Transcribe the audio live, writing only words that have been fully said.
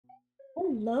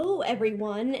Hello,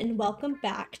 everyone, and welcome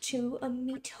back to a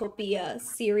Miitopia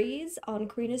series on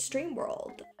Karina's Dream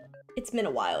World. It's been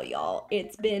a while, y'all.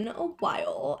 It's been a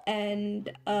while, and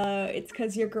it's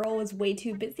because your girl was way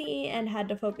too busy and had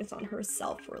to focus on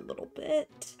herself for a little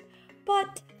bit.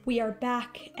 But we are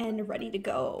back and ready to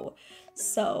go.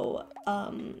 So,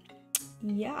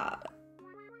 yeah,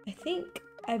 I think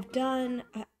I've done.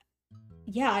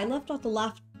 Yeah, I left off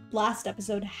the last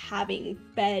episode having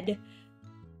fed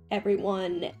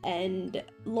everyone, and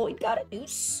Lloyd got a new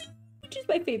suit, which is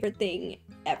my favorite thing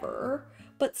ever.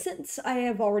 But since I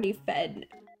have already fed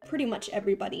pretty much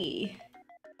everybody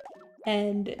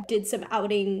and did some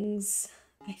outings,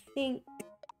 I think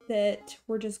that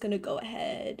we're just gonna go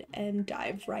ahead and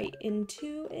dive right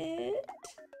into it.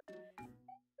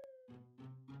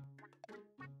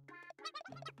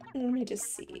 Let me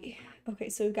just see. Okay,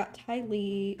 so we've got Ty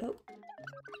Lee. Oh,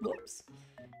 whoops.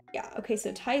 Yeah, okay,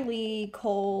 so Ty Lee,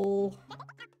 Cole.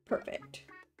 Perfect.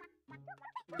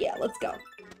 Yeah, let's go.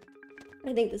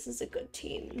 I think this is a good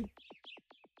team.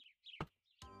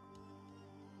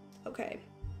 Okay.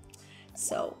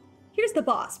 So, here's the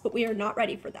boss, but we are not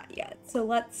ready for that yet. So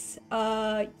let's,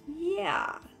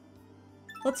 yeah.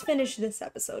 Let's finish this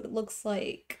episode. It looks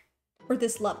like, or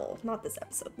this level, not this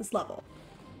episode, this level.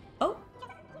 Oh.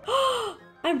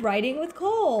 I'm riding with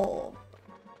Cole.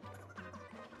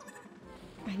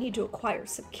 I need to acquire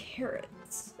some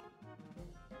carrots.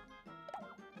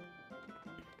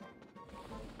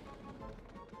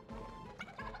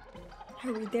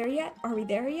 Are we there yet? Are we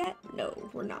there yet? No,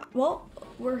 we're not. Well,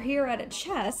 we're here at a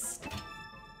chest.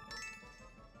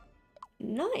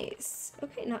 Nice.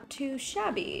 Okay, not too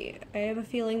shabby. I have a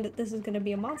feeling that this is gonna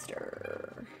be a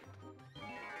monster.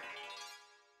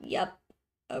 Yep.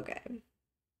 Okay.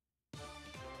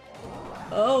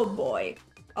 Oh boy.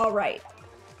 All right.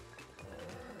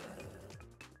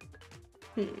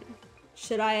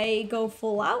 Should I go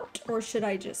full out, or should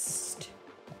I just...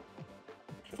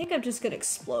 I think I'm just gonna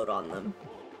explode on them.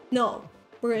 No,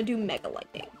 we're gonna do Mega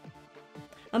Lightning.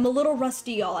 I'm a little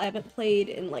rusty, y'all. I haven't played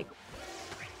in like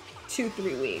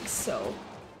 2-3 weeks, so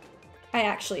I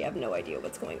actually have no idea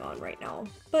what's going on right now.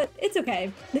 But it's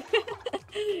okay.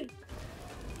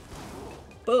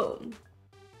 Boom.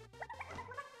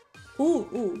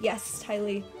 Ooh, yes,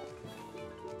 Tylee.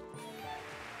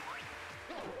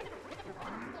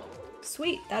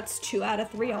 Sweet, that's 2 out of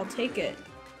 3. I'll take it.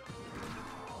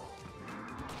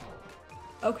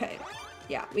 Okay,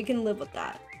 yeah, we can live with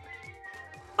that.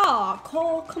 Aw,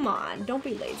 Cole, come on, don't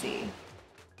be lazy.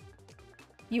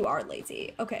 You are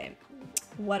lazy. Okay,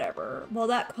 whatever. Well,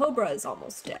 that Cobra is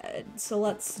almost dead, so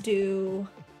let's do...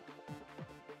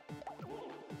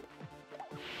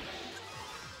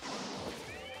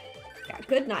 Yeah,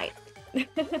 good night.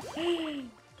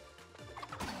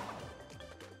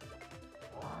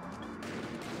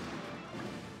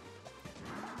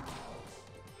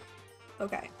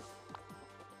 Okay.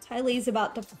 Tylee's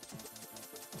about to...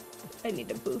 I need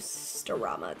to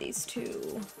boost-a-rama these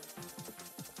two.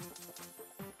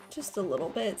 Just a little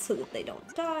bit so that they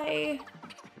don't die.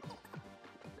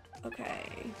 Okay.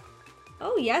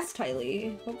 Oh yes,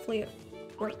 Tylee. Hopefully it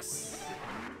works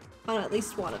on at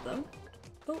least one of them.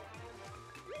 Oh.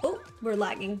 Oh, we're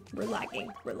lagging. We're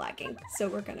lagging. We're lagging. So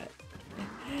we're gonna...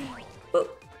 Oh.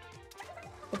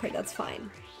 Okay, that's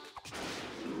fine.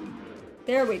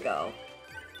 There we go.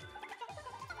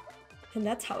 And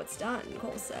that's how it's done,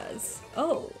 Cole says.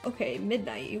 Oh, okay,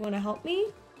 Midnight, you want to help me?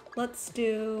 Let's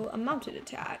do a mounted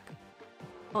attack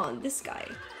on this guy.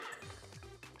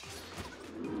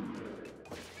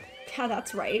 Yeah,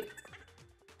 that's right.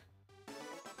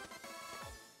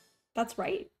 That's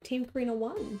right. Team Karina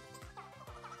won.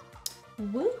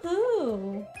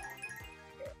 Woohoo!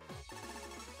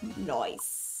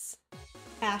 Nice.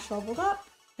 Ash leveled up,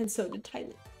 and so did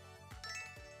Tylee.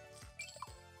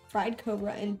 Fried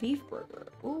Cobra and Beef Burger.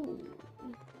 Ooh.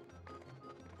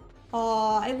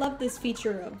 Aw, I love this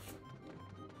feature of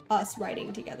us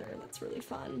riding together. That's really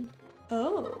fun.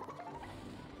 Oh.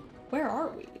 Where are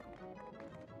we?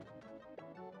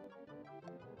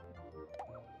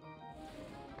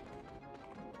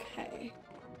 Okay.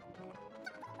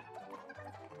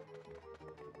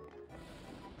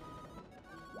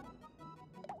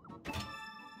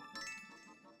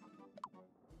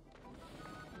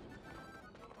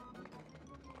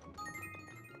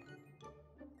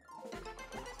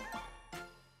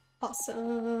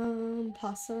 Awesome,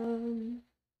 possum.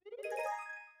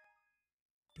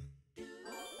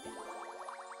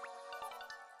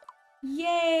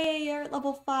 Yay, you're at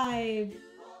level 5.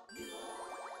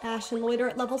 Ash and Lloyd are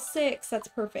at level 6. That's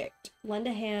perfect. Lend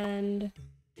a hand.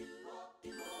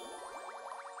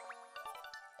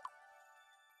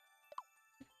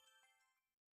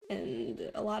 and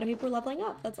a lot of people are leveling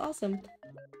up. That's awesome.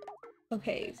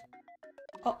 Okay.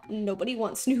 Oh, nobody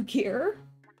wants new gear?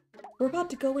 We're about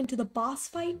to go into the boss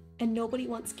fight, and nobody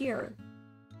wants gear.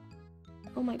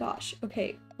 Oh my gosh.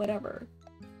 Okay, whatever.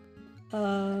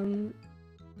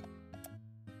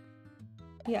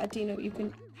 Yeah, Dino, you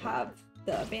can have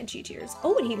the Banshee Tears.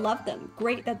 Oh, and he loved them.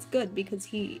 Great, that's good, because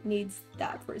he needs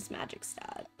that for his magic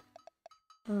stat.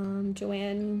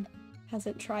 Joanne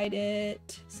hasn't tried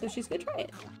it, so she's gonna try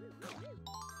it.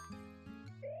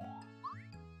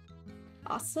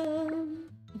 Awesome.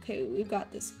 Okay, we've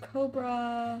got this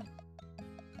Cobra.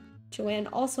 Joanne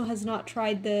also has not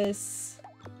tried this.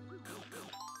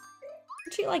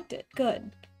 She liked it.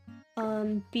 Good.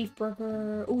 Beef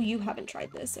burger. Oh, you haven't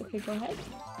tried this. Okay, go ahead.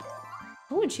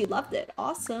 Oh, and she loved it.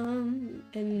 Awesome.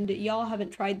 And y'all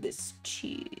haven't tried this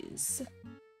cheese.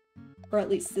 Or at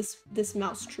least this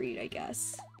mouse treat, I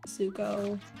guess.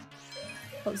 Zuko.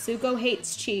 Oh, Zuko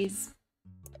hates cheese.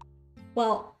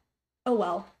 Well, oh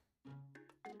well.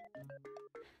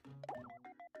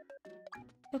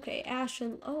 Okay, Ash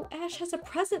and... Oh, Ash has a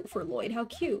present for Lloyd. How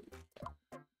cute.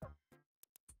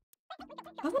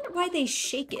 I wonder why they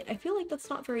shake it. I feel like that's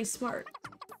not very smart.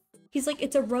 He's like,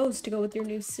 it's a rose to go with your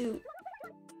new suit.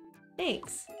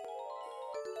 Thanks.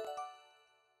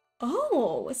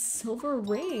 Oh, a silver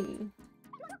ring.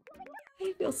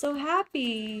 I feel so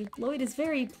happy. Lloyd is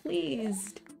very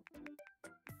pleased.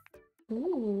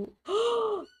 Ooh.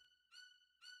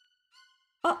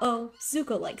 Uh-oh,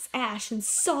 Zuko likes Ash and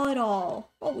saw it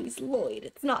all. Always Lloyd,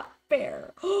 it's not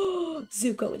fair.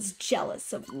 Zuko is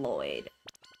jealous of Lloyd.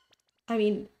 I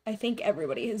mean, I think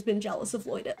everybody has been jealous of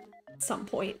Lloyd at some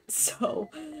point, so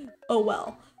oh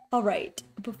well. Alright,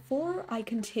 before I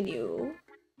continue,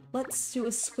 let's do a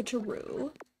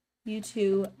switcheroo. You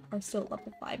two are still at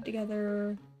level 5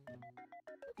 together.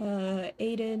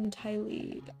 Aidan,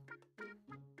 Tylee.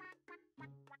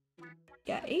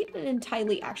 Yeah, Aidan and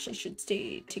Tylee actually should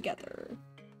stay together.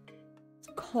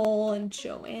 Cole and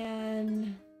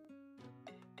Joanne.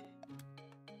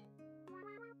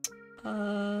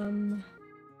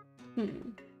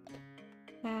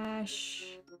 Ash.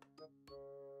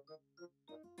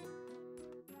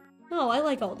 Oh, I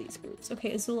like all these groups.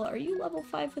 Okay, Azula, are you level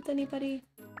 5 with anybody?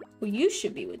 Well, you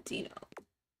should be with Dino.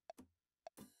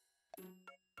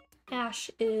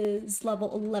 Ash is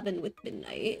level 11 with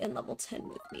Midnight and level 10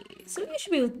 with me. So you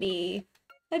should be with me.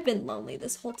 I've been lonely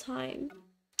this whole time.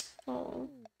 Oh.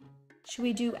 Should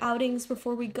we do outings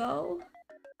before we go?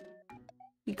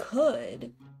 We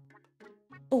could.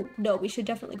 Oh, no, we should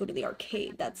definitely go to the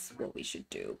arcade. That's what we should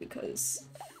do, because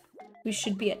we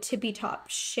should be at tippy-top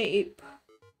shape,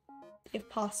 if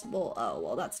possible. Oh,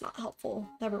 well, that's not helpful.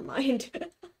 Never mind.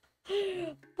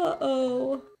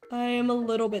 Uh-oh. I am a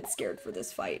little bit scared for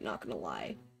this fight, not gonna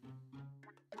lie.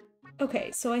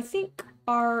 Okay, so I think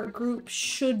our group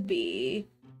should be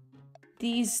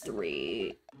these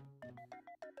three.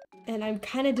 And I'm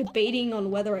kind of debating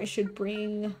on whether I should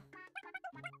bring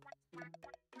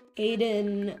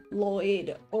Aidan,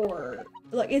 Lloyd, or...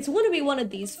 Like, it's going to be one of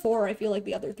these four. I feel like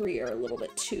the other three are a little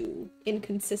bit too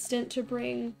inconsistent to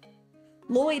bring.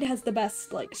 Lloyd has the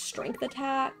best, like, strength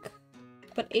attack,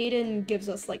 but Aidan gives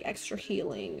us, like, extra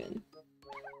healing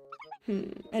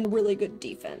and really good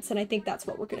defense, and I think that's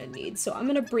what we're gonna need. So I'm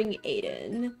gonna bring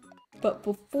Aidan, but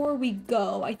before we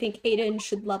go, I think Aidan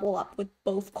should level up with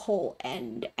both Cole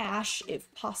and Ash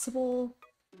if possible.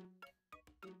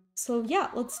 So yeah,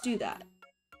 let's do that.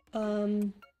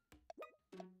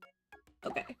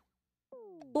 Okay.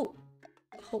 Oh,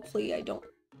 hopefully I don't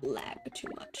lag too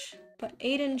much. But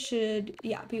Aidan should,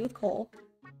 yeah, be with Cole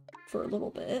for a little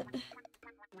bit.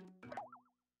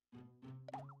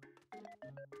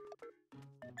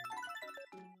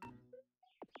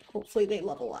 Hopefully they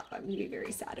level up. I'm gonna be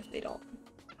very sad if they don't.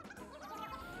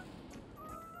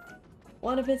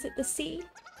 Want to visit the sea?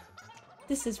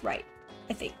 This is right,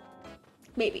 I think.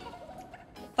 Maybe.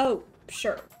 Oh,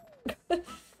 sure.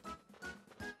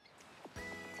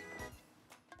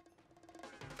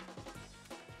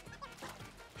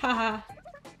 Haha.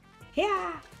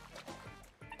 Yeah.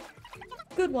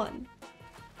 Good one.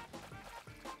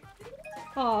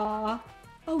 Aww.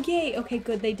 Oh, yay. Okay,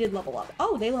 good. They did level up.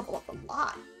 Oh, they level up a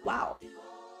lot. Wow.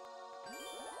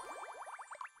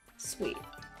 Sweet.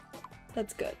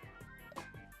 That's good.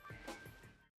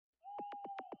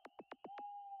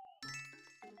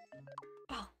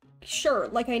 Oh, sure.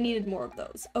 Like, I needed more of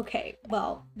those. Okay,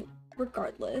 well,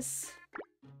 regardless.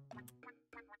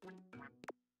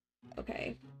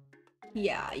 Okay.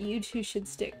 Yeah, you two should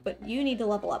stick, but you need to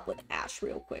level up with Ash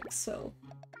real quick, so...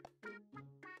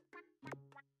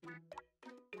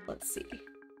 Let's see.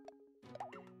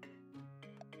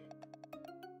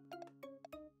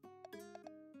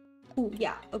 Ooh,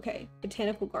 yeah, okay.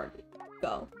 Botanical garden.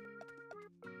 Go.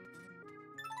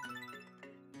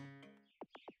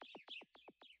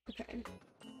 Okay.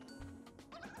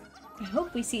 I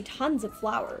hope we see tons of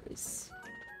flowers.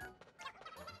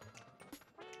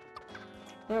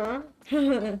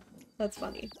 That's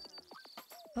funny.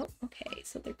 Oh, okay,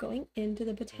 so they're going into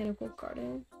the botanical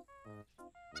garden.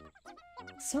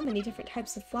 So many different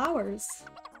types of flowers.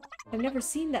 I've never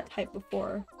seen that type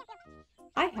before.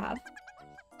 I have.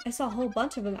 I saw a whole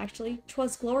bunch of them, actually.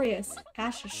 'Twas glorious.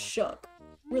 Ash shook.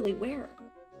 Really, where?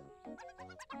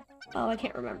 Oh, I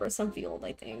can't remember. Some field,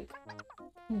 I think.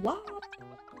 What?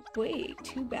 Wait,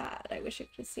 too bad. I wish I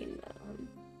could have seen them.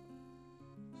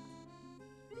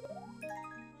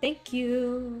 Thank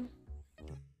you.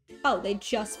 Oh, they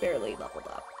just barely leveled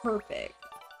up. Perfect.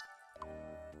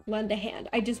 Lend a hand.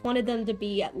 I just wanted them to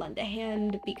be at lend a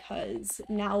hand because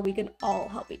now we can all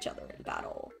help each other in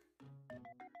battle.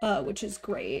 Which is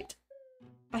great.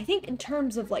 I think in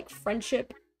terms of, like,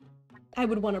 friendship, I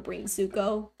would want to bring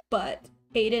Zuko, but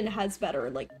Aidan has better,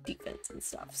 like, defense and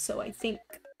stuff, so I think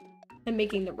I'm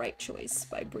making the right choice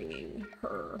by bringing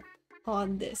her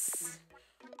on this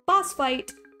boss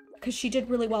fight, because she did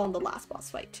really well in the last boss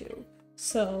fight, too.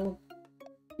 So,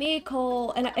 me,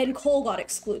 Cole, and Cole got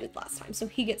excluded last time, so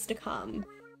he gets to come.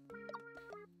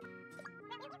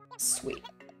 Sweet.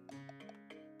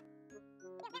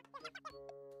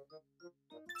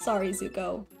 Sorry,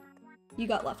 Zuko. You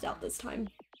got left out this time.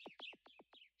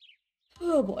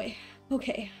 Oh boy.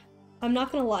 Okay. I'm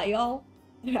not gonna lie, y'all.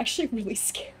 I'm actually really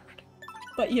scared.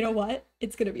 But you know what?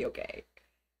 It's gonna be okay.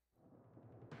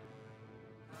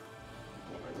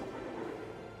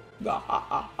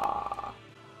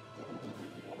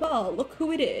 Well, look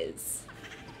who it is.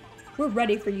 We're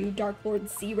ready for you, Dark Lord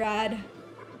Z-Rad.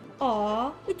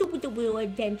 Aw, with the little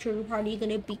adventure party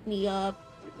gonna beat me up.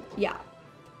 Yeah.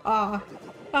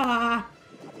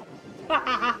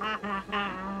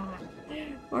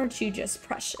 Aren't you just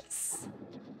precious?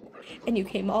 And you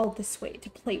came all this way to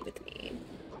play with me.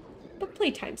 But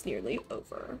playtime's nearly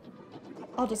over.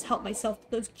 I'll just help myself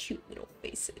to those cute little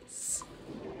faces.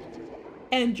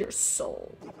 And your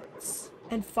souls.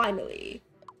 And finally,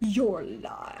 your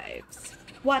lives.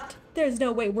 What? There's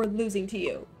no way we're losing to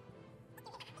you.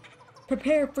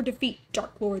 Prepare for defeat,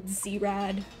 Dark Lord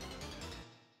Z-Rad.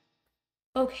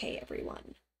 Okay,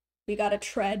 everyone. We gotta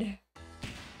tread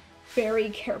very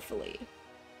carefully.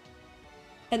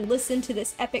 And listen to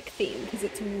this epic theme, because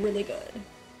it's really good.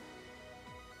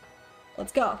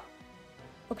 Let's go.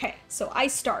 Okay, so I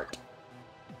start.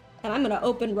 And I'm gonna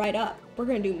open right up. We're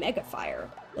gonna do Mega Fire.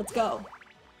 Let's go.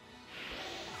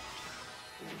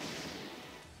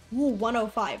 Ooh,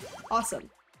 105. Awesome.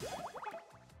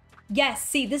 Yes,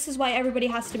 see, this is why everybody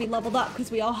has to be leveled up,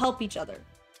 because we all help each other.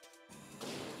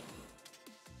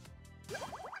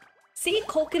 See,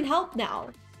 Cole can help now.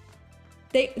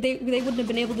 They wouldn't have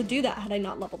been able to do that had I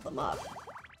not leveled them up.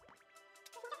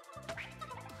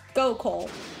 Go, Cole.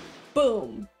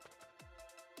 Boom.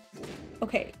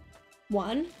 Okay.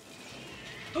 1.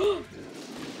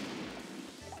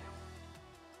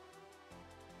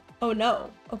 Oh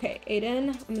no. Okay,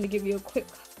 Aidan, I'm gonna give you a quick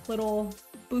little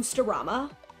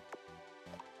boosterama.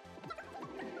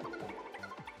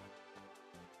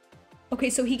 Okay,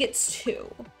 so he gets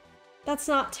 2. That's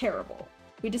not terrible.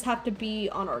 We just have to be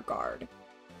on our guard.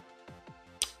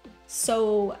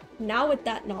 So now with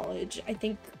that knowledge, I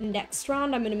think next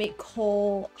round I'm gonna make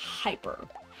Cole hyper.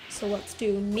 So let's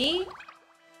do me.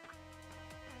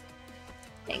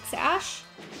 Thanks, Ash.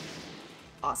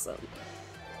 Awesome.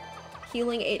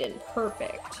 Healing Aidan,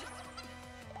 perfect.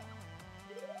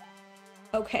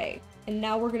 Okay, and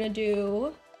now we're gonna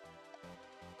do...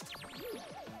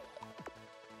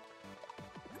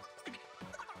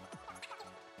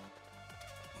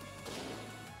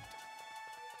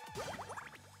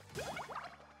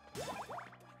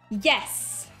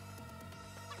 Yes!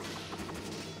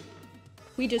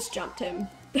 We just jumped him.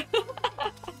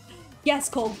 Yes,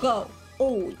 Cole, go.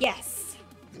 Oh, yes.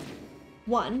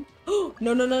 1. No,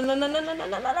 no, no, no, no, no, no, no,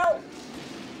 no, no, no.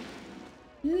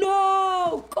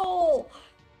 No, Cole.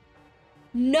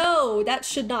 No, that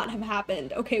should not have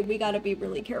happened. Okay, we gotta be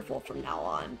really careful from now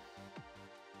on.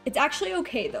 It's actually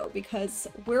okay, though, because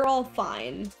we're all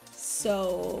fine.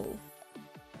 So...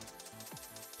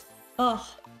 Ugh.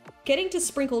 Getting to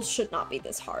Sprinkles should not be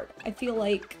this hard. I feel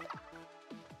like...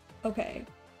 Okay.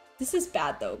 This is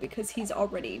bad, though, because he's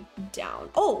already down.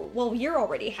 Oh, well, you're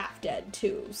already half dead,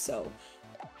 too, so...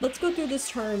 Let's go through this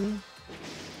turn.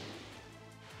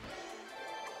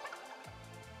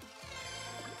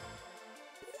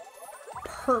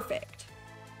 Perfect.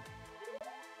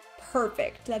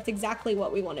 Perfect. That's exactly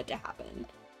what we wanted to happen.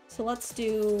 So let's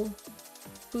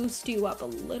boost you up a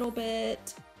little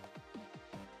bit.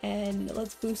 And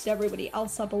let's boost everybody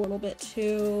else up a little bit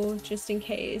too, just in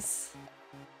case.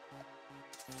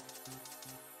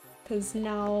 Because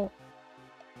now...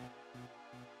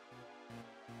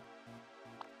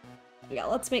 Yeah,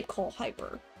 let's make Cole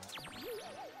hyper.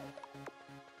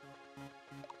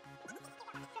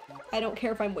 I don't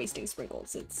care if I'm wasting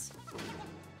sprinkles, it's...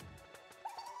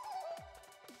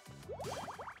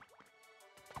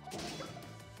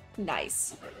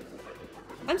 Nice.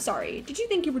 I'm sorry, did you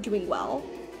think you were doing well?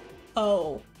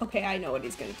 Oh, okay, I know what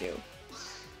he's gonna do.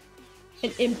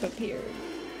 An imp appeared.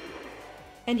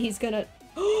 And he's gonna...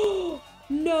 Oh,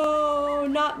 no,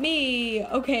 not me!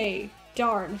 Okay,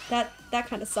 darn, that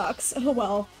kind of sucks. Oh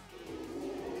well.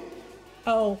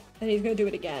 Oh, and he's gonna do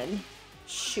it again.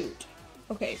 Shoot.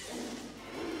 Okay.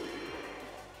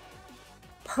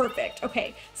 Perfect.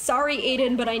 Okay. Sorry,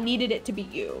 Aidan, but I needed it to be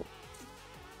you.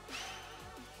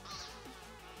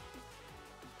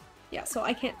 Yeah, so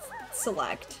I can't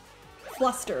select.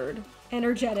 Flustered.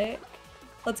 Energetic.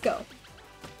 Let's go.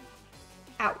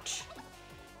 Ouch.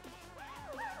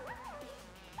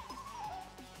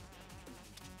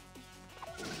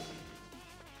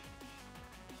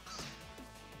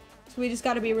 So we just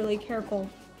gotta be really careful.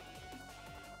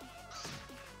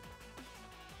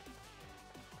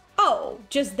 Oh,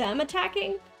 just them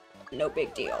attacking? No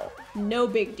big deal. No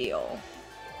big deal.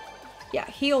 Yeah,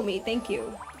 heal me, thank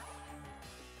you.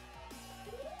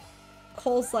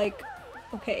 Cole's like,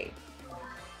 okay.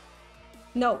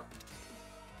 No.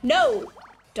 No!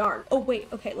 Darn. Oh, wait,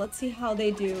 okay, let's see how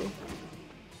they do.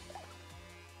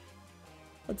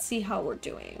 Let's see how we're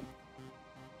doing.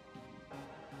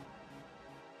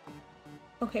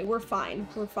 Okay, we're fine.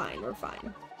 We're fine. We're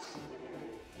fine.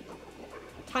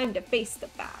 Time to face the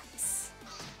facts.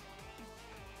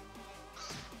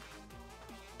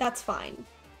 That's fine.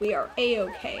 We are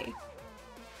a-okay.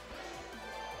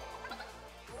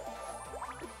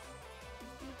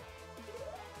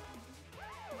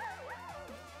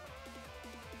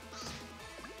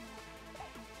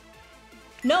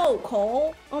 No,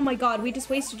 Cole! Oh my god, we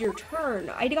just wasted your turn.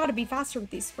 I gotta be faster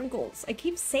with these sprinkles. I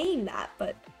keep saying that,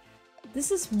 but this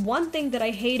is one thing that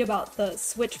I hate about the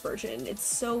Switch version. It's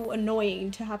so annoying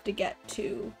to have to get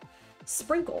to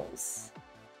sprinkles.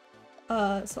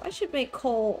 So I should make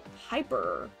Cole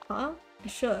hyper, huh? I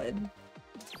should.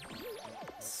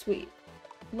 Sweet.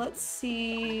 Let's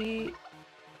see...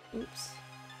 Oops.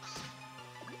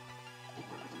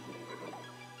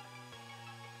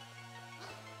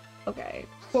 Okay,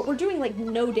 but we're doing like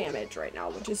no damage right now,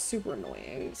 which is super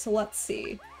annoying. So let's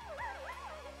see.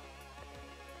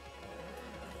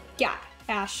 Yeah,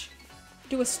 Ash,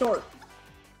 do a snort.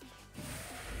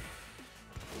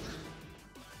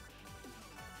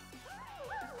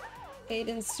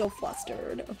 Aiden's still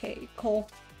flustered. Okay, Cole,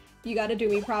 you gotta do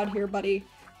me proud here, buddy.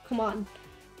 Come on.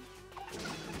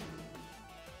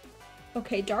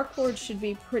 Okay, Dark Lord should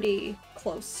be pretty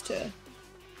close to...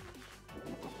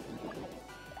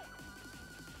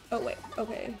 Oh, wait,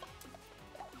 okay.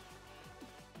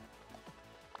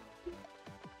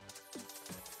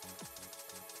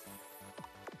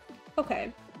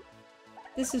 Okay.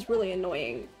 This is really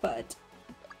annoying, but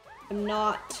I'm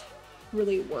not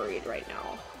really worried right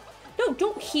now. No,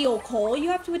 don't heal, Cole. You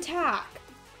have to attack.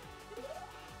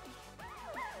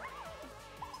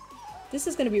 This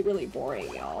is gonna be really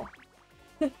boring, y'all.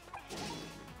 Oh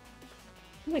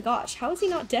my gosh, how is he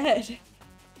not dead?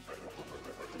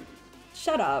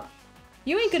 Shut up.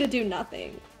 You ain't gonna do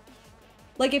nothing.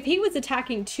 Like, if he was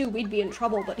attacking too, we'd be in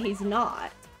trouble, but he's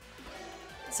not.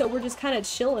 So we're just kind of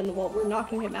chilling while we're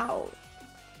knocking him out.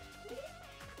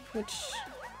 Which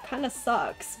kind of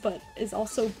sucks, but is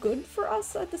also good for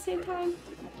us at the same time.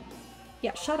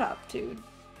 Yeah, shut up, dude.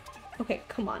 Okay,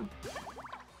 come on.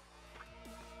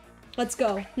 Let's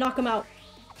go. Knock him out.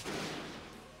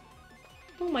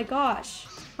 Oh my gosh.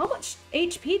 How much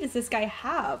HP does this guy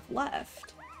have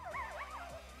left?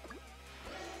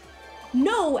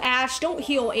 No, Ash, don't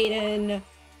heal Aidan.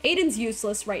 Aiden's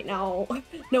useless right now.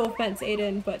 No offense,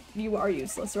 Aidan, but you are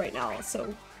useless right now,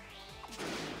 so...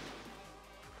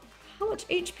 How much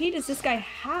HP does this guy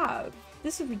have?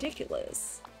 This is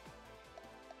ridiculous.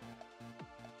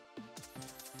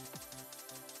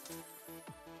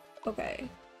 Okay.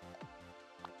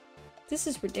 This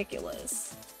is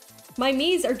ridiculous. My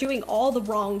Miis are doing all the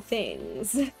wrong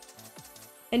things.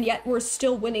 And yet we're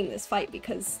still winning this fight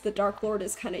because the Dark Lord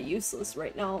is kind of useless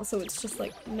right now, so it's just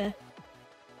like, meh.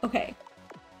 Okay.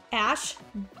 Ash,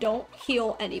 don't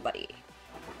heal anybody.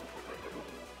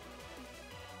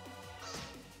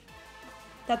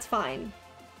 That's fine.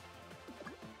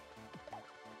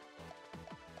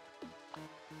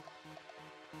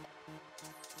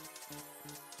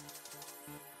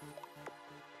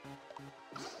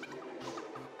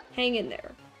 Hang in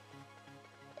there.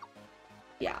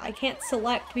 Yeah, I can't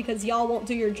select because y'all won't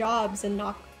do your jobs and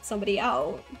knock somebody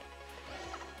out.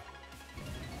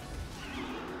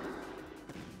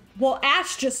 Well,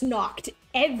 Ash just knocked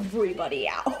everybody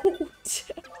out.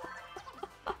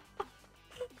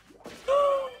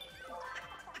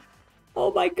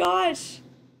 Oh my gosh.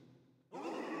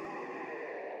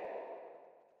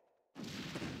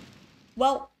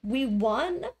 Well, we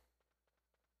won.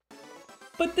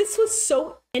 But this was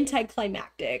so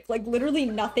anticlimactic. Like, literally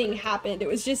nothing happened. It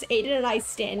was just Aidan and I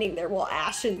standing there while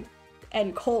Ash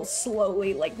and Cole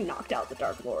slowly, like, knocked out the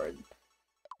Dark Lord.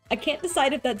 I can't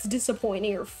decide if that's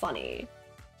disappointing or funny.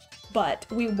 But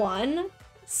we won,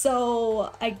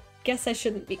 so I guess I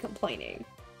shouldn't be complaining.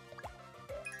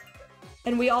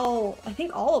 And we all, I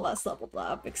think all of us leveled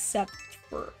up, except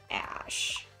for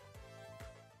Ash.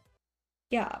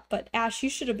 Yeah, but Ash, you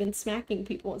should have been smacking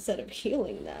people instead of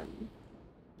healing them.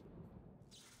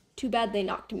 Too bad they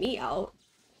knocked me out.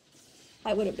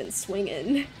 I would have been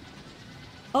swinging.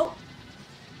 Oh.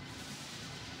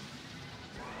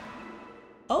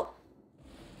 Oh.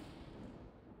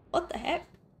 What the heck?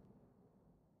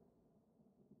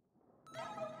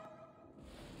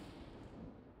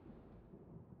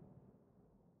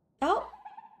 Oh.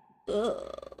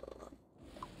 Ugh.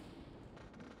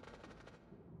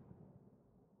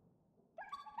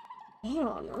 What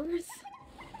on earth?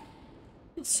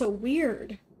 It's so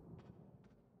weird.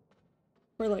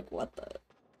 We're like, what the?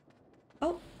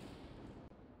 Oh.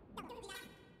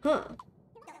 Huh.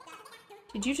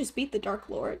 Did you just beat the Dark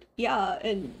Lord? Yeah,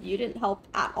 and you didn't help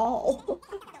at all.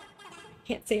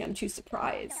 Can't say I'm too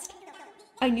surprised.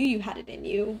 I knew you had it in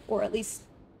you, or at least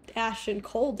Ash and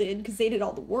Cole did, because they did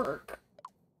all the work.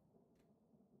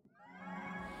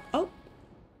 Oh.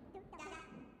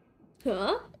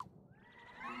 Huh?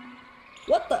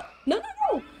 What the? No, no,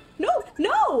 no! No,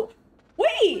 no!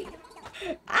 Wait!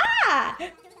 Ah!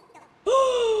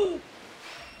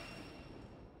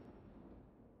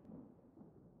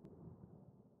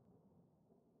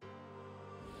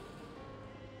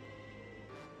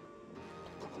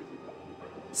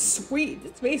 Sweet,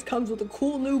 this base comes with a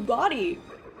cool new body.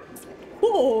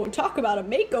 Whoa, talk about a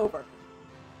makeover.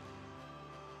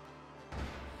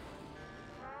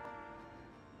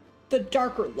 The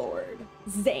Darker Lord,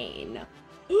 Zane.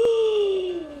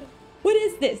 What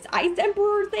is this, Ice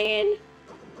Emperor Zane?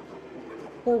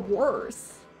 Or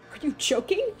worse? Are you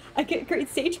joking? I get great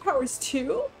sage powers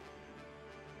too?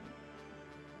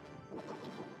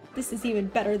 This is even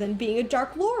better than being a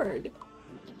Dark Lord.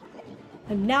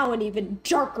 I'm now an even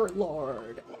darker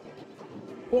Lord.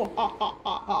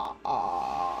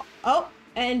 Oh,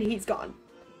 and he's gone.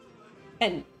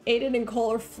 And Aidan and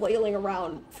Cole are flailing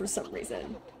around for some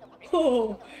reason.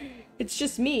 Oh, it's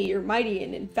just me, your mighty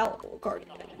and infallible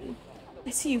guardian. I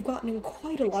see you've gotten in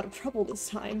quite a lot of trouble this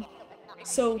time.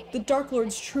 So, the Dark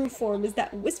Lord's true form is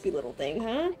that wispy little thing,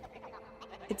 huh?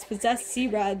 It's possessed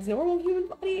Searad's normal human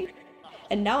body?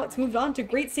 And now it's moved on to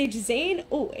Great Sage Zane?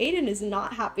 Oh, Aidan is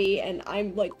not happy, and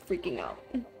I'm, like, freaking out.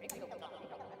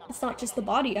 It's not just the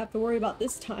body you have to worry about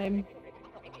this time.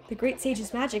 The Great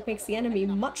Sage's magic makes the enemy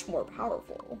much more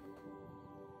powerful.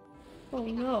 Oh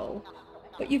no.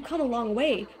 But you've come a long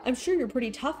way. I'm sure you're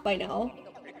pretty tough by now.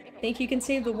 Think you can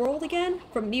save the world again?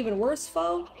 From an even worse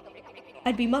foe?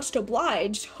 I'd be much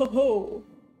obliged. Ho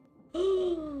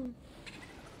ho.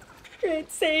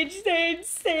 Great Sage Zane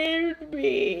saved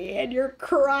me, and you're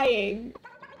crying.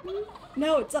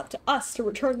 Now it's up to us to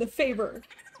return the favor.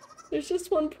 There's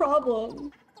just one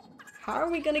problem. How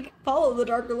are we gonna follow the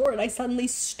Darker Lord? I suddenly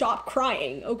stop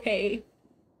crying, okay.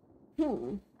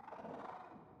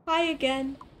 Hi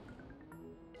again.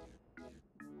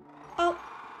 Oh.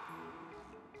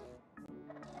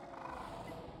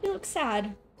 You look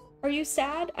sad. Are you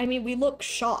sad? I mean, we look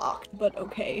shocked, but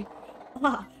okay.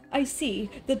 Ah, I see.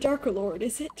 The Darker Lord,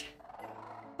 is it?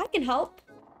 I can help.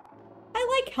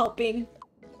 I like helping.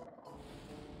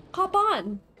 Hop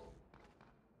on.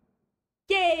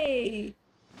 Yay!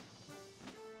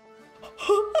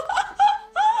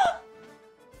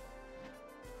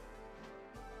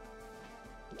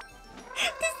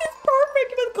 This is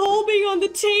perfect with Cole being on the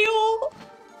tail.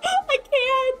 I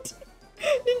can't.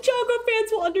 Ninjago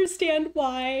fans will understand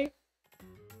why.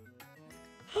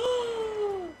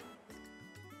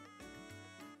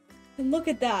 And look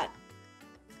at that.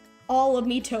 All of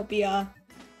Miitopia.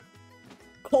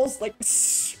 Cole's like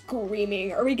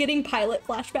screaming. Are we getting pilot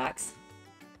flashbacks?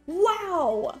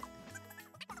 Wow!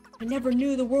 I never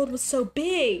knew the world was so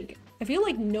big. I feel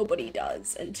like nobody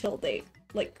does until they,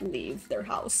 like, leave their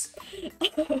house.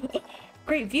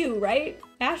 Great view, right?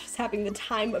 Ash is having the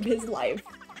time of his life.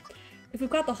 If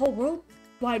we've got the whole world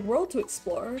wide world to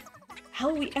explore. How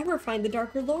will we ever find the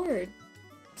Darker Lord?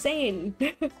 Zane.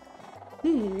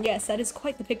 Yes, that is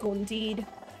quite the pickle indeed.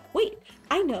 Wait,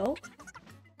 I know.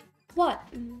 What?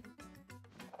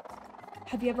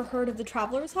 Have you ever heard of the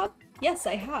Traveler's Hub? Yes,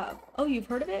 I have. Oh, you've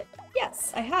heard of it?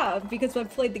 Yes, I have, because I've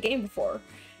played the game before.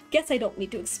 Guess I don't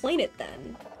need to explain it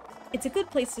then. It's a good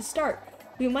place to start.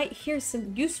 We might hear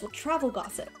some useful travel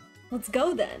gossip. Let's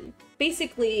go then.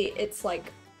 Basically, it's like,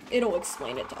 it'll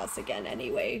explain it to us again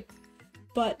anyway.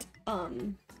 But,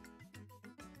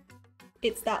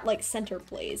 it's that, like, center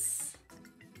place,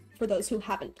 for those who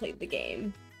haven't played the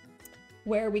game,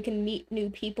 where we can meet new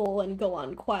people and go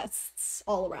on quests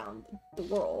all around the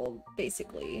world,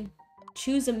 basically.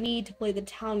 Choose a Mii to play the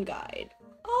town guide.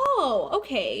 Oh,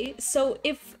 okay. So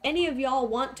if any of y'all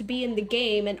want to be in the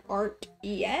game and aren't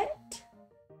yet,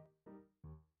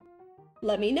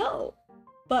 let me know.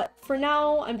 But for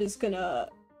now, I'm just gonna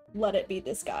let it be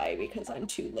this guy because I'm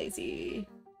too lazy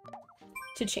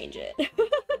to change it.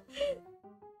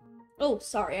 Oh,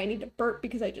 sorry, I need to burp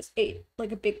because I just ate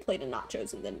like a big plate of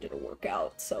nachos and then did a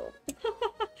workout, so.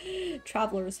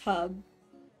 Traveler's Hub.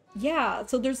 Yeah,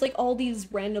 so there's like all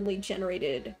these randomly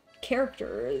generated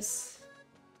characters.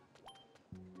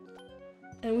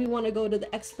 And we want to go to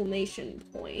the exclamation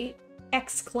point.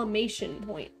 Exclamation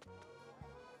point.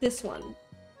 This one.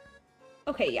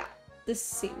 Okay, yeah. This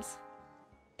seems...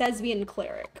 Thespian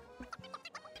Cleric.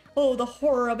 Oh, the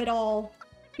horror of it all.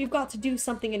 We've got to do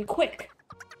something and quick.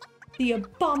 The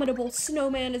abominable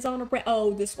snowman is on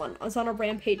a this one is on a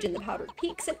rampage in the Powdered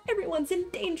Peaks and everyone's in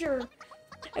danger.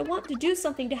 I want to do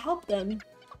something to help them,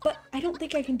 but I don't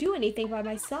think I can do anything by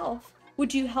myself.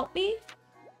 Would you help me?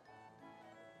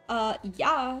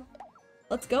 Yeah.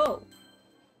 Let's go.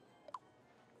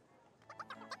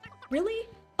 Really?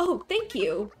 Oh, thank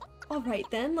you. All right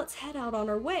then, let's head out on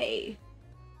our way.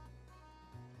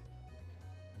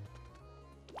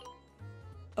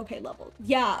 Okay, level.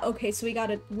 Yeah, okay, so we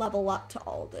gotta level up to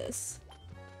all this.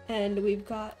 And we've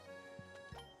got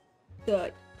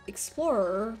the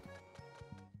Explorer.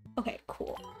 Okay,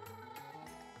 cool.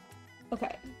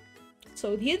 Okay.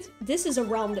 So this is a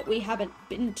realm that we haven't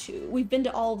been to. We've been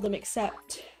to all of them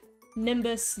except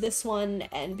Nimbus, this one,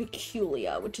 and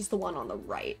Peculia, which is the one on the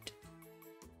right.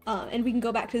 And we can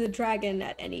go back to the dragon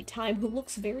at any time, who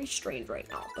looks very strange right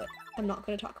now, but I'm not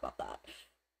going to talk about that.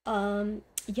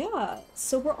 Yeah,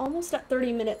 so we're almost at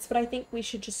 30 minutes, but I think we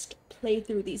should just play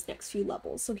through these next few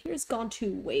levels. So here's Gone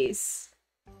Two Ways.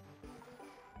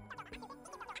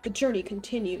 The journey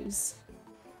continues.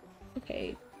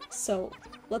 Okay, so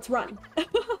let's run.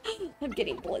 I'm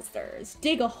getting blisters.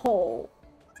 Dig a hole.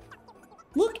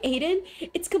 Look, Aidan,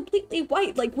 it's completely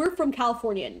white. Like, we're from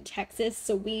California and Texas,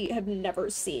 so we have never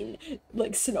seen,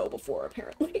 like, snow before,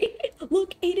 apparently.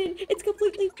 Look, Aidan, it's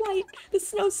completely white. The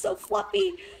snow's so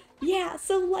fluffy. Yeah,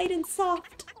 so light and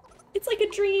soft. It's like a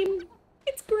dream.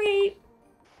 It's great.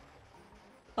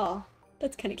 Aw,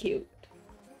 that's kind of cute.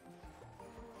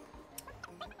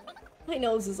 My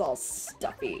nose is all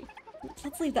stuffy.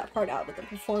 Let's leave that part out of the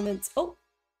performance. Oh.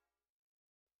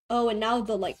 Oh, and now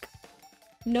the, like...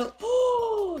 No.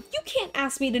 Oh, you can't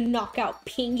ask me to knock out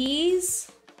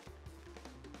pingies.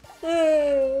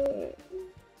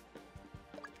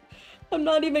 I'm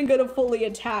not even gonna fully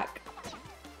attack.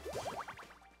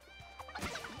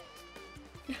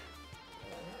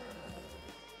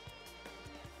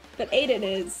 But Aidan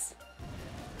is.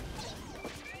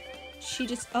 She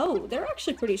just... Oh, they're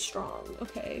actually pretty strong.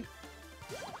 Okay.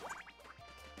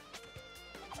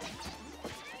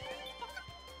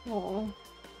 Aww.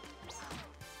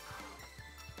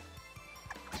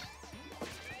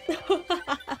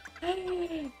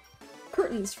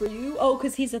 Curtains for you. Oh,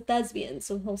 because he's a thespian,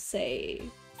 so he'll say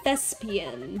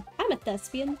thespian. I'm a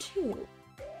thespian too.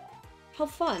 How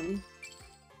fun.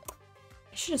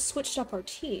 I should have switched up our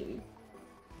team.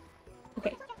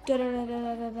 Okay. Da -da -da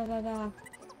 -da -da -da -da -da.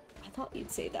 I thought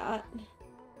you'd say that.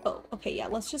 Oh, okay, yeah,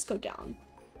 let's just go down.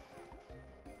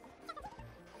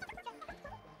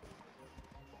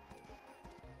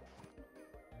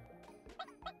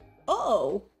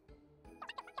 Oh!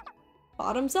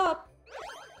 Bottoms up.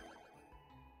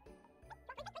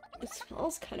 It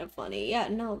smells kind of funny. Yeah,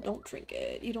 no, don't drink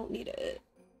it. You don't need it.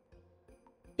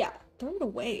 Yeah, throw it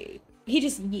away. He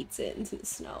just yeets it into the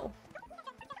snow.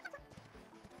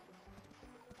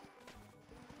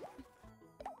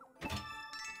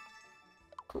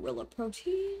 Gorilla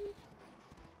protein.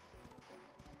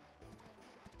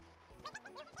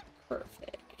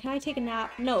 Perfect. Can I take a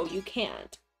nap? No, you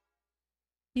can't.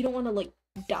 You don't want to, like,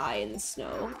 die in the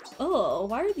snow. Oh,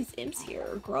 why are these imps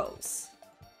here? Gross.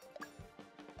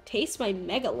 Taste my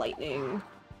mega lightning.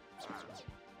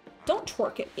 Don't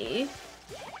twerk at me.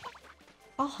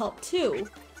 I'll help too.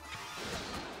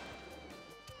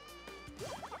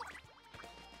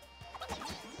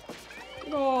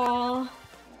 Aww.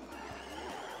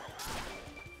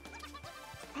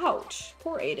 Ouch.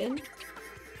 Poor Aidan.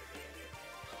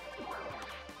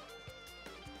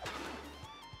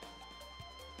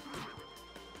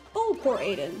 Oh, poor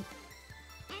Aidan.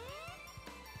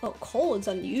 Oh, Cole is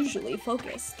unusually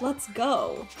focused. Let's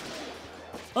go.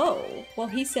 Oh, well,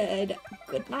 he said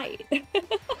good night.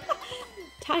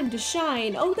 Time to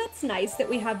shine. Oh, that's nice that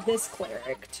we have this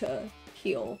cleric to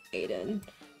heal Aidan.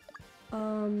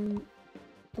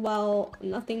 Well,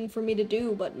 nothing for me to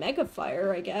do but Mega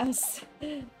Fire, I guess.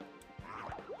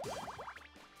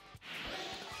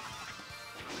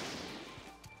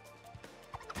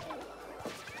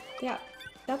 Yeah,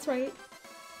 that's right.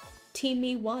 Team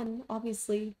Me won,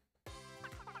 obviously.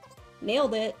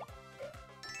 Nailed it.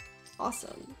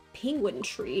 Awesome. Penguin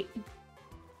treat.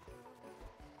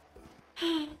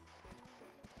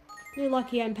 You're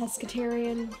lucky I'm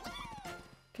pescatarian,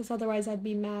 because otherwise I'd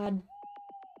be mad.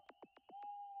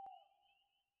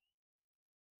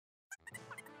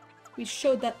 We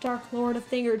showed that Dark Lord a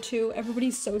thing or two.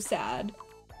 Everybody's so sad.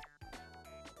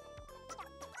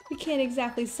 We can't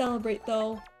exactly celebrate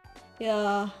though.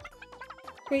 Yeah.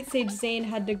 Great Sage Zane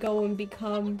had to go and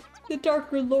become the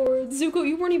Darker Lord. Zuko,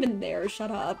 you weren't even there.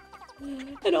 Shut up.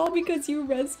 And all because you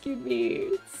rescued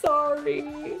me.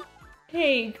 Sorry.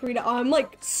 Hey, Karina. Oh, I'm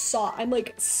like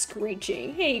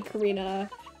screeching. Hey, Karina.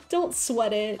 Don't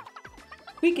sweat it.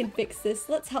 We can fix this.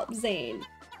 Let's help Zane.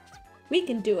 We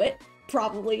can do it.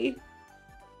 Probably.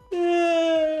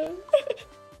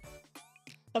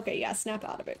 Okay, yeah, snap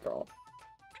out of it, girl.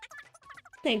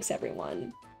 Thanks,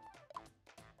 everyone.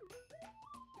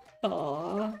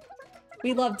 Aww.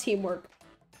 We love teamwork.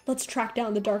 Let's track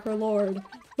down the Darker Lord.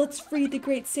 Let's free the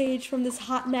Great Sage from this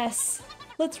hot mess.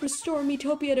 Let's restore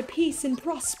Miitopia to peace and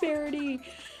prosperity.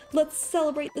 Let's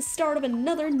celebrate the start of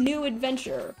another new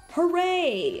adventure.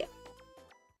 Hooray!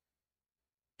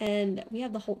 And we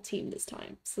have the whole team this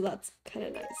time, so that's kind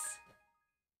of nice.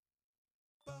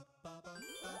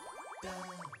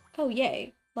 Oh,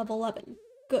 yay. Level 11.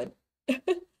 Good.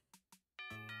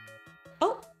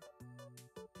 Oh!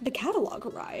 The catalog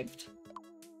arrived.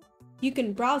 You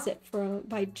can browse it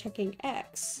by checking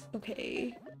X.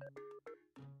 Okay.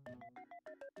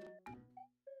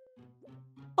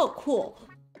 Oh, cool.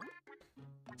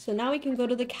 So now we can go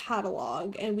to the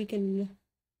catalog and you can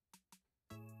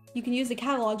use the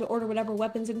catalog to order whatever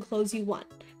weapons and clothes you want.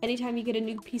 Anytime you get a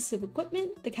new piece of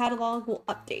equipment, the catalog will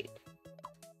update.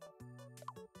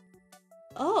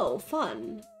 Oh,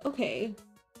 fun. Okay.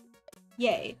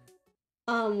 Yay.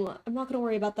 I'm not gonna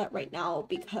worry about that right now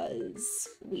because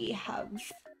we have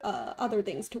other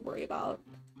things to worry about.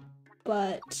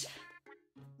 But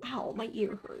ow, my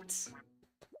ear hurts.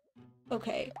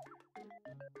 Okay.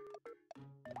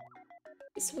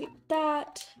 Sweep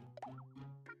that.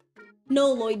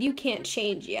 No, Lloyd, you can't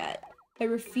change yet. I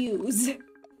refuse.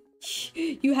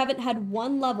 You haven't had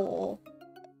one level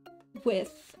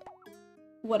with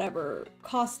whatever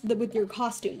with your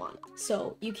costume on,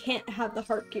 so you can't have the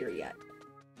heart gear yet.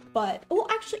 But oh,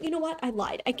 actually, you know what? I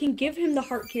lied. I can give him the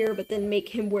heart gear, but then make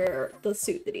him wear the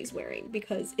suit that he's wearing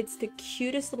because it's the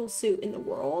cutest little suit in the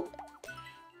world.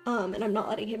 And I'm not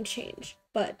letting him change.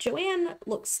 But Joanne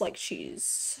looks like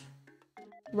she's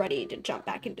ready to jump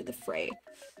back into the fray.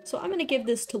 So I'm gonna give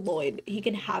this to Lloyd. He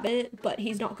can have it, but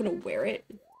he's not gonna wear it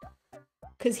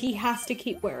because he has to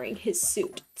keep wearing his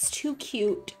suit. It's too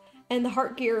cute, and the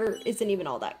heart gear isn't even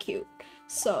all that cute.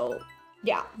 So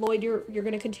yeah, Lloyd, you're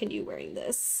gonna continue wearing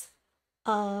this.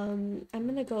 I'm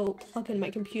gonna go plug in my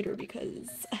computer because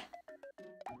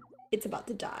it's about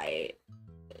to die.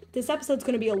 This episode's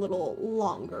gonna be a little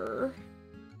longer,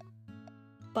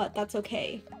 but that's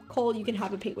okay. Cole, you can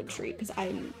have a penguin treat because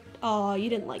I'm... Aw, you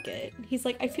didn't like it. He's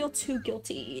like, I feel too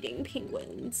guilty eating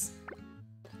penguins.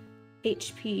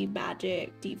 HP,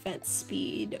 magic, defense,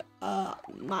 speed,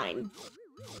 mine.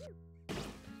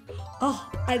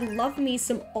 Oh, I love me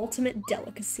some ultimate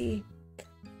delicacy.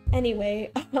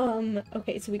 Anyway,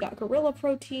 okay, so we got gorilla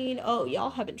protein. Oh, y'all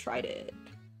haven't tried it.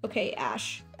 Okay,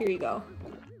 Ash, here you go.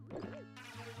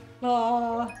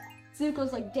 Aw,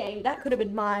 Zuko's like, dang, that could have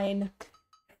been mine.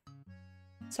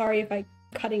 Sorry if I'm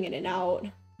cutting in and out.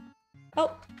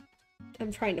 Oh,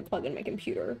 I'm trying to plug in my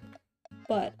computer.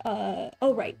 But,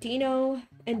 oh right, Dino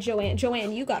and Joanne.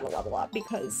 Joanne, you gotta level up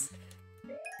because,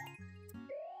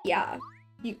 yeah,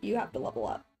 you have to level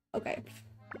up. Okay.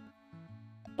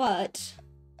 But,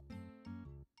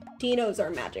 Dino's our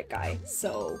magic guy,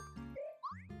 so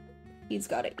he's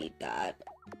gotta eat that.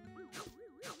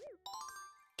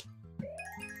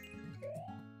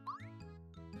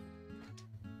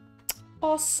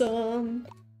 Awesome.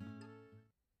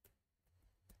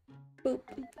 Boop.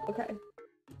 Okay.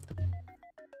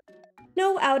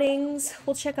 No outings.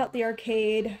 We'll check out the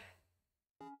arcade.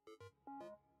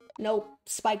 Nope.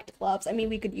 Spiked gloves. I mean,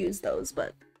 we could use those,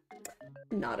 but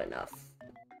not enough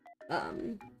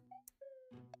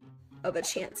of a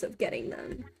chance of getting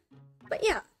them. But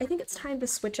yeah, I think it's time to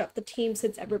switch up the team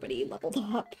since everybody leveled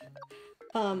up.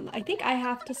 I think I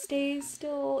have to stay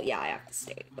still. Yeah, I have to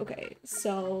stay. Okay,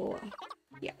 so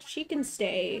yeah, she can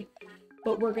stay,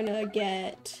 but we're gonna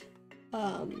get,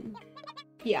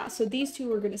 yeah, so these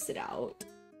two are gonna sit out.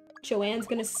 Joanne's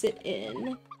gonna sit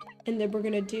in, and then we're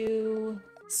gonna do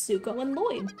Zuko and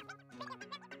Lloyd.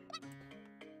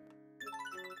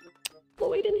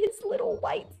 Lloyd and his little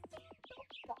white.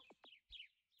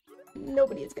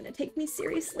 Nobody is gonna take me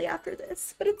seriously after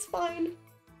this, but it's fine.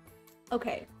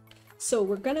 Okay, so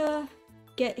we're gonna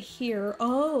get here.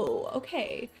 Oh,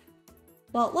 okay.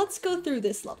 Well, let's go through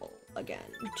this level again,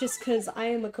 just because I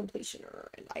am a completioner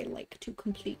and I like to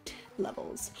complete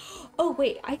levels. Oh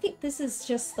wait, I think this is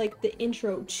just like the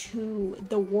intro to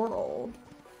the world.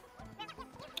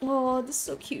 Oh, this is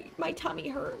so cute. My tummy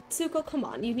hurts. Zuko, come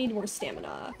on, you need more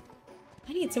stamina.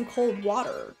 I need some cold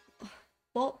water.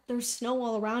 Well, there's snow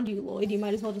all around you, Lloyd. You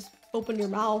might as well just open your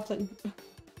mouth and...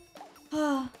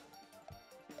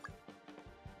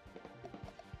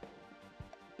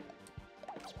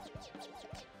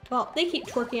 Well, they keep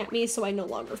twerking at me, so I no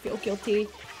longer feel guilty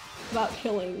about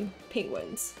killing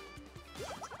penguins.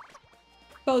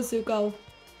 Go, Zuko.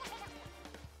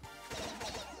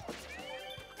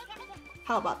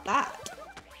 How about that?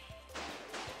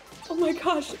 Oh my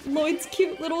gosh, Lloyd's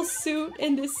cute little suit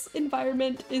in this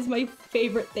environment is my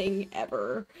favorite thing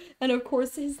ever. And of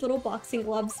course, his little boxing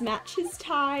gloves match his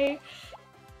tie.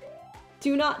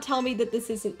 Do not tell me that this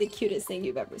isn't the cutest thing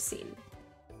you've ever seen.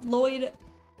 Lloyd,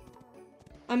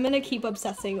 I'm gonna keep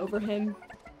obsessing over him.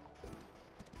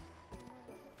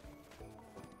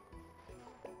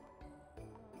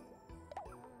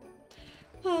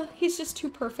 He's just too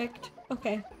perfect.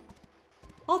 Okay.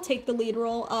 I'll take the lead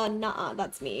role. Nah,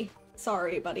 that's me.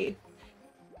 Sorry, buddy.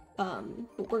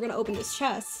 But we're gonna open this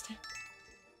chest.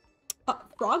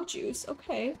 Frog juice,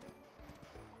 okay.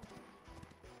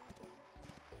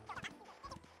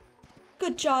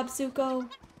 Good job, Zuko.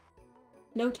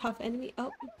 No tough enemy.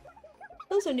 Oh.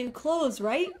 Those are new clothes,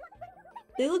 right?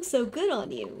 They look so good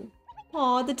on you.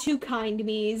 Aw, the two kind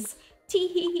me's. Tee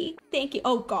hee hee. Thank you.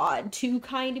 Oh god, two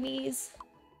kind me's.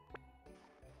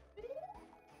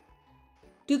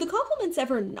 Do the compliments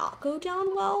ever not go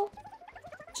down well?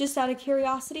 Just out of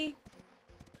curiosity.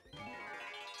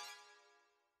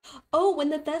 Oh, when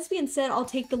the thespian said I'll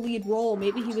take the lead role,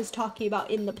 maybe he was talking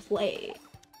about in the play.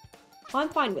 Well, I'm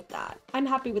fine with that. I'm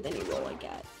happy with any role I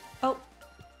get. Oh.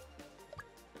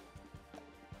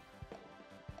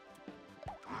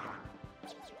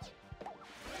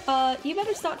 You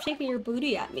better stop shaking your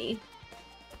booty at me.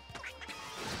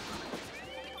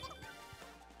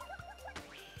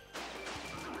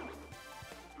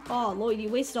 Oh, Lloyd, you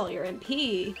wasted all your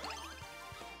MP.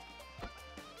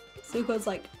 Zuko's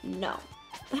like, no.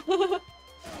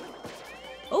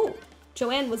 Oh,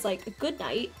 Joanne was like, good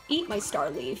night, eat my star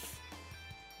leaf.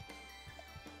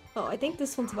 Oh, I think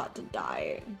this one's about to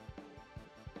die.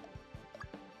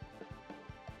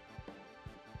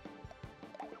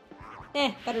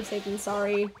 Better safe than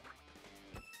sorry.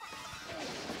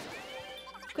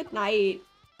 Good night.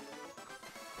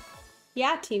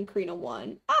 Yeah, Team Karina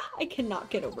won. Ah, I cannot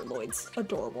get over Lloyd's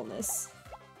adorableness.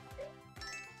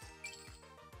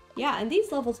 Yeah, and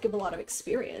these levels give a lot of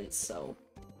experience, so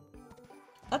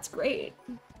that's great.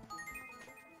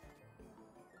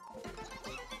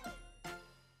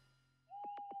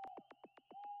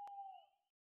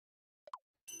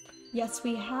 Yes,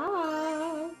 we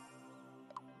have.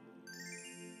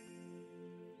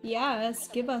 Yes,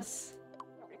 give us.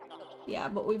 Yeah,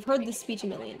 but we've heard this speech a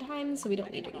million times, so we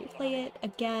don't need to replay it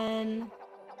again.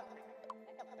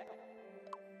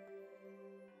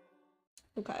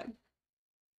 Okay.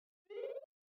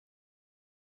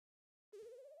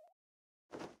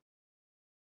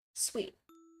 Sweet.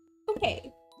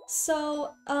 Okay, so,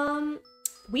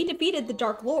 we defeated the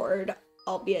Dark Lord,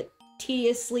 albeit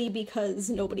tediously because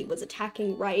nobody was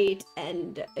attacking right,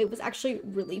 and it was actually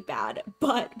really bad,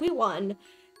 but we won.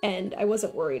 And I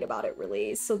wasn't worried about it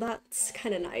really, so that's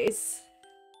kind of nice.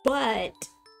 But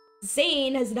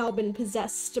Zane has now been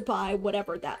possessed by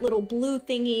whatever that little blue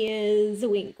thingy is,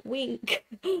 wink wink.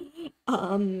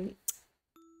 And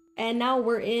now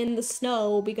we're in the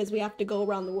snow because we have to go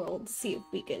around the world to see if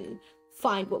we can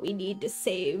find what we need to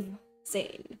save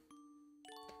Zane.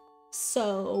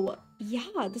 So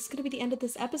yeah, this is gonna be the end of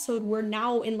this episode. We're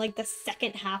now in like the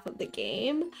second half of the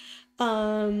game.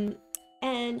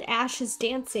 And Ash is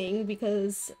dancing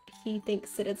because he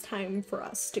thinks that it's time for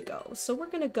us to go. So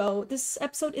we're gonna go. This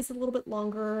episode is a little bit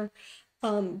longer,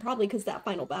 probably because that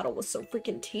final battle was so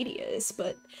freaking tedious, but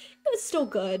it was still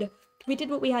good. We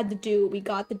did what we had to do, we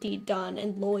got the deed done,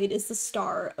 and Lloyd is the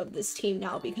star of this team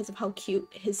now because of how cute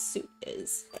his suit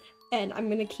is. And I'm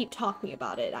gonna keep talking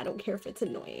about it, I don't care if it's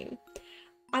annoying.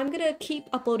 I'm gonna keep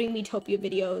uploading Miitopia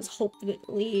videos,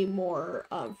 hopefully more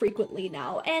frequently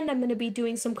now, and I'm gonna be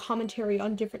doing some commentary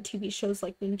on different TV shows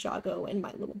like Ninjago and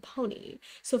My Little Pony.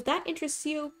 So if that interests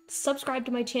you, subscribe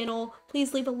to my channel,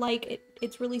 please leave a like,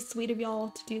 it's really sweet of y'all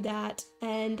to do that,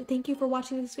 and thank you for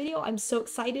watching this video. I'm so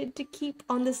excited to keep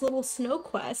on this little snow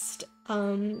quest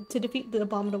to defeat the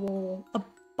abominable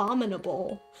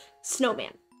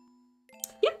snowman.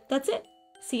 Yep, that's it.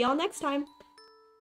 See y'all next time.